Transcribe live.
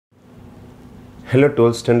Hello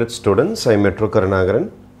 12th standard students, I am Metro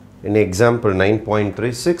Karnagaran. In example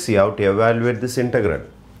 9.36, you have to evaluate this integral.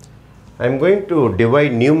 I am going to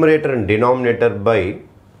divide numerator and denominator by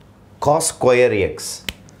cos square x.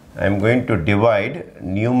 I am going to divide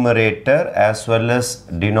numerator as well as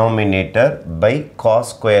denominator by cos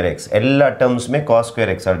square x. All terms may cos square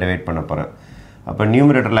x are divide panna poren. Appo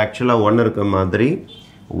numerator actually 1 irukka madri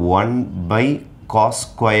 1 by cos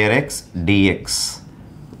square x dx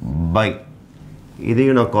by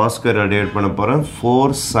இதையும் நான் cos square divide பண்ண போறேன் 4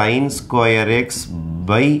 sin square x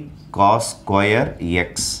by cos square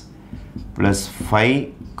x plus 5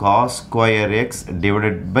 cos square x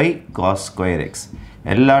divided by cos square x.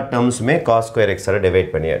 எல்லா termsமே cos square x ஆல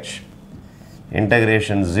divide பண்ணியாச்சு.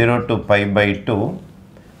 Integration 0 to pi by 2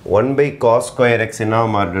 1 by cos square x என்ன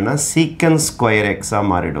மாறிடும்னா secant square x ஆ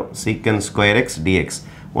மாறிடும். Secant square x dx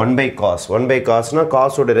 1 by cos na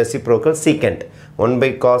cos ஓட reciprocal secant 1 by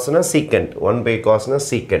cos na secant 1 by cos na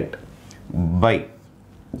secant by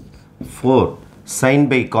 4 sin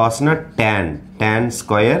by cos na tan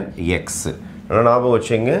square x ஞாபகம்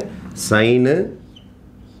வச்சுங்க sin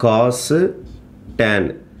cos tan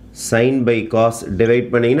sin by cos divide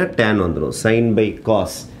பண்ணீங்கன்னா tan வந்துரும் sin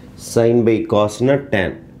by cos na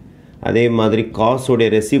tan அதே மாதிரி cos ஓட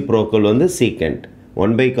reciprocal வந்து secant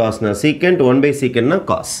 1 by cos na secant 1 by secant na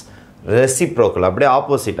cos reciprocal அப்படியே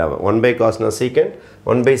opposite ஆகும் 1 by cos na secant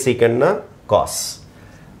 1 by secant na cos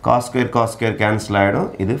square cancel ஆயிடும்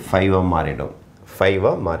இது 5 ஆ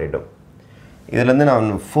மாறிடும் இதில இருந்து நான்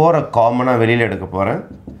 4 காமனா வெளியில எடுக்க போறேன்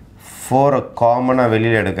 4 காமனா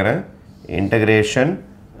வெளியில எடுக்கறேன் integration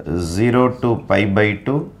 0 to pi by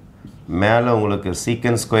 2 மேல உங்களுக்கு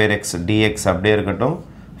secant square x dx அப்படியே இருக்கட்டும்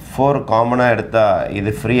 4 காமனா எடுத்தா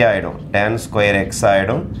இது ஃப்ரீ ஆயிடும் tan square x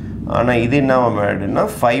ஆயிடும் ஆனா இது என்ன ஆயிடும்னா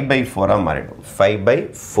 5 by 4 ஆ மாறிடும் 5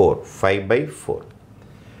 by 4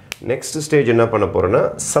 next stage என்ன பண்ண போறேன்னா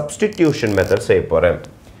substitution method செய்ய போறேன்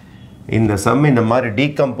இந்த sum இந்த மாதிரி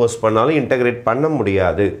decompose பண்ணாலும் integrate பண்ண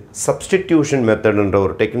முடியாது substitution method என்ற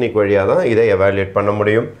ஒரு டெக்னிக் வழியா தான் இதை evaluate பண்ண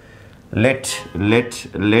முடியும் let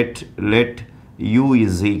u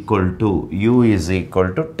is equal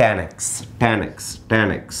to tan x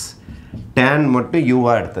tan மட்டும் u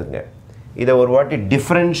ஆ எடுத்துங்க இதை ஒரு வாட்டி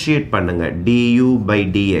differentiate பண்ணுங்க du by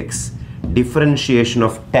dx differentiation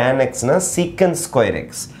of tan x na secant square x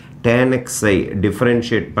tan x I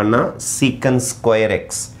differentiate பண்ணா secant square x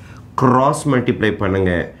cross multiply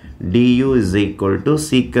பண்ணுங்க du is equal to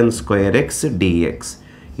secant square x dx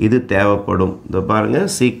இது தேவைப்படும் இதோ பாருங்க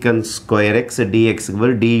secant square x dx க்கு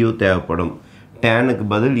பதில் du தேவைப்படும் tan க்கு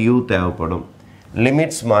பதில் u தேவைப்படும்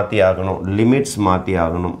லிமிட்ஸ் மாத்தி ஆகணும்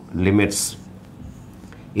லிமிட்ஸ்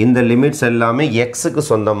இந்த லிமிட்ஸ் எல்லாமே x க்கு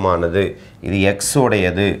சொந்தமானது இது x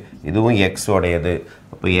உடையது இதுவும் x உடையது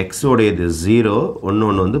அப்ப x உடையது 0 ஒன்னு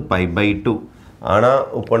வந்து pi by 2 ஆனா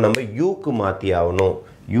இப்போ நம்ம u க்கு மாத்தி ஆகணும்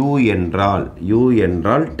u என்றால்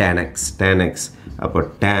tan x அப்ப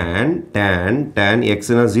tan x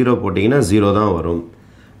னா 0 போடிங்கனா 0 தான் வரும்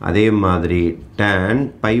அதே மாதிரி tan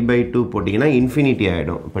pi by 2 போடிங்கனா infinity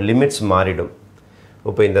ஆயிடும் அப்ப லிமிட்ஸ் மாறிடும்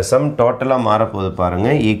இப்போ இந்த sum டோட்டலா மாற போகுது பாருங்க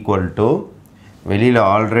equal to வெளியில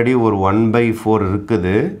ஆல்ரெடி ஒரு 1 by 4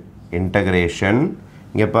 இருக்குது integration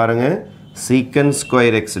இங்க பாருங்க secant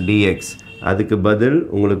square x dx அதுக்கு பதில்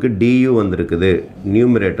உங்களுக்கு du வந்திருக்குது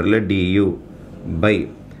நியூமரேட்டர்ல du by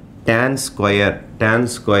tan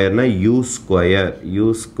square னா u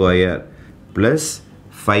square plus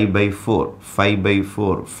 5 by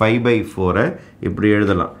 4 இப்படி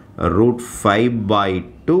எழுதலாம் root 5 by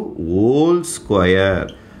 2 whole square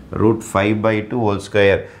root 5 into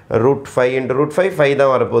root 5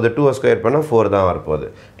 தான் வரப்போகுது 2 square பண்ணா 4 தான் வரப்போகுது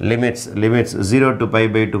லிமிட்ஸ் 0 to pi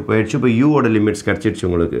by 2 போயிடுச்சு இப்போ u ஓட லிமிட்ஸ் கிடைச்சிடுச்சு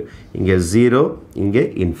உங்களுக்கு இங்க 0 இங்க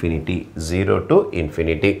infinity 0 to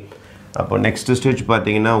infinity அப்போ next stage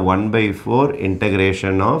பாத்தீங்கன்னா 1 by 4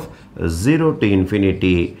 integration of 0 to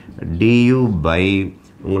infinity du by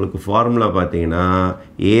உங்களுக்கு ஃபார்முலா பாத்தீங்கன்னா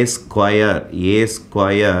a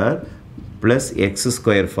square plus x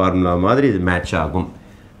square formula மாதிரி இது மேட்ச் ஆகும்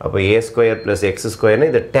அப்ப a square plus x square னா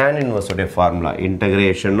இது tan inverse உடைய formula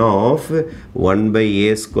integration of 1 by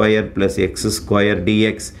a square plus x square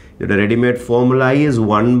dx இதோட readymade formula is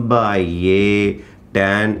 1 by a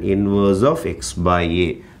tan inverse of x by a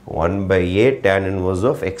 1 by a tan inverse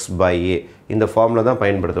of x by a இந்த formula தான்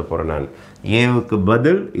பயன்படுத்த போறேன் நான் a க்கு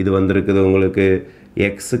பதில் இது வந்திருக்குது உங்களுக்கு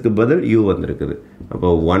x க்கு பதில் u வந்திருக்குது அப்ப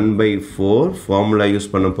 1 by 4 ஃபார்முலா யூஸ்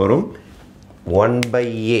பண்ண போறோம் 1 by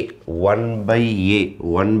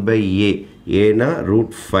a na root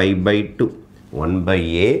 5 by 2 1 by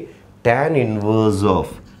a tan inverse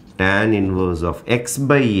of x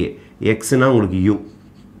by a x na உங்களுக்கு u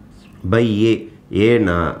by a a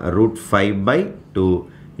na root 5 by 2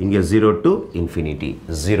 இங்கே 0 to infinity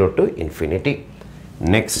 0 to infinity.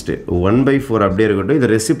 Next 1 by 4 அப்படியே இருக்கட்டும். இது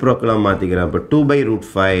ரெசிப்ரோக்கலா மாத்திக்கிறேன். அப்ப 2 by root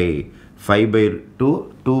 5 5 by 2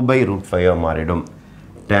 2 by root 5 மாறிடும்.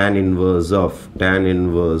 tan inverse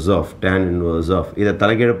of இதை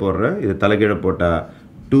தலைகீழ போடுறேன். இது தலைகீழ போட்டா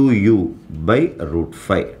 2u by root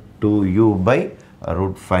 5 2u by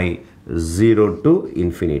root 5 0 to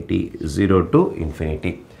infinity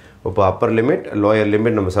இப்போ upper limit lower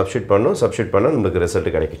limit நம்ம substitute பண்ணா நமக்கு ரிசல்ட்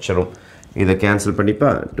கிடைச்சிரும். இதை கேன்சல் பண்ணிப்பா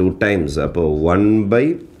 2 times அப்போ 1 by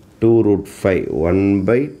 2 root 5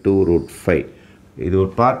 இது ஒரு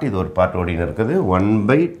பார்ட் ஓடின்னு இருக்குது 1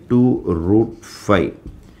 by 2 root 5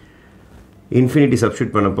 infinity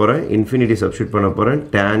substitute பண்ண போறேன்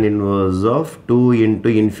tan inverse of 2 into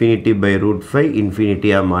infinity by root 5 infinity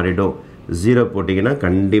மாறிடும் 0 போட்டிங்கன்னா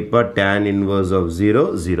கண்டிப்பா tan inverse of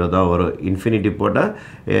 0 தான் வரும் infinity போட்டா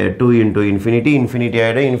 2 into infinity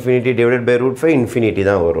ஆயிடும் infinity divided by root 5 infinity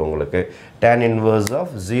தான் வரும் உங்களுக்கு tan inverse of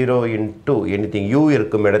 0 into anything u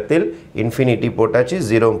இருக்கும் இடத்தில் infinity போட்டாச்சு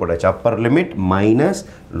 0 போட்டாச்சு upper limit minus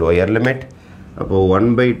lower limit அப்போ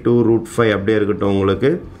 1 by 2 root 5 அப்படியே இருக்கட்டும்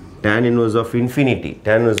உங்களுக்கு tan inverse of infinity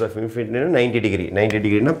 90 degree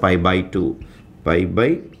னா pi by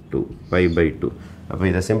 2 அப்போ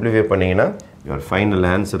இதை simplify பண்ணீங்கன்னா your final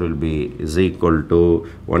answer will be is equal to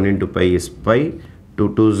 1 into pi is pi 2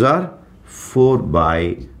 2s are 4 by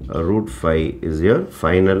root 5 is your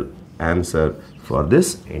final answer for this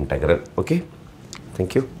integral. Okay,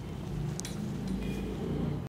 thank you.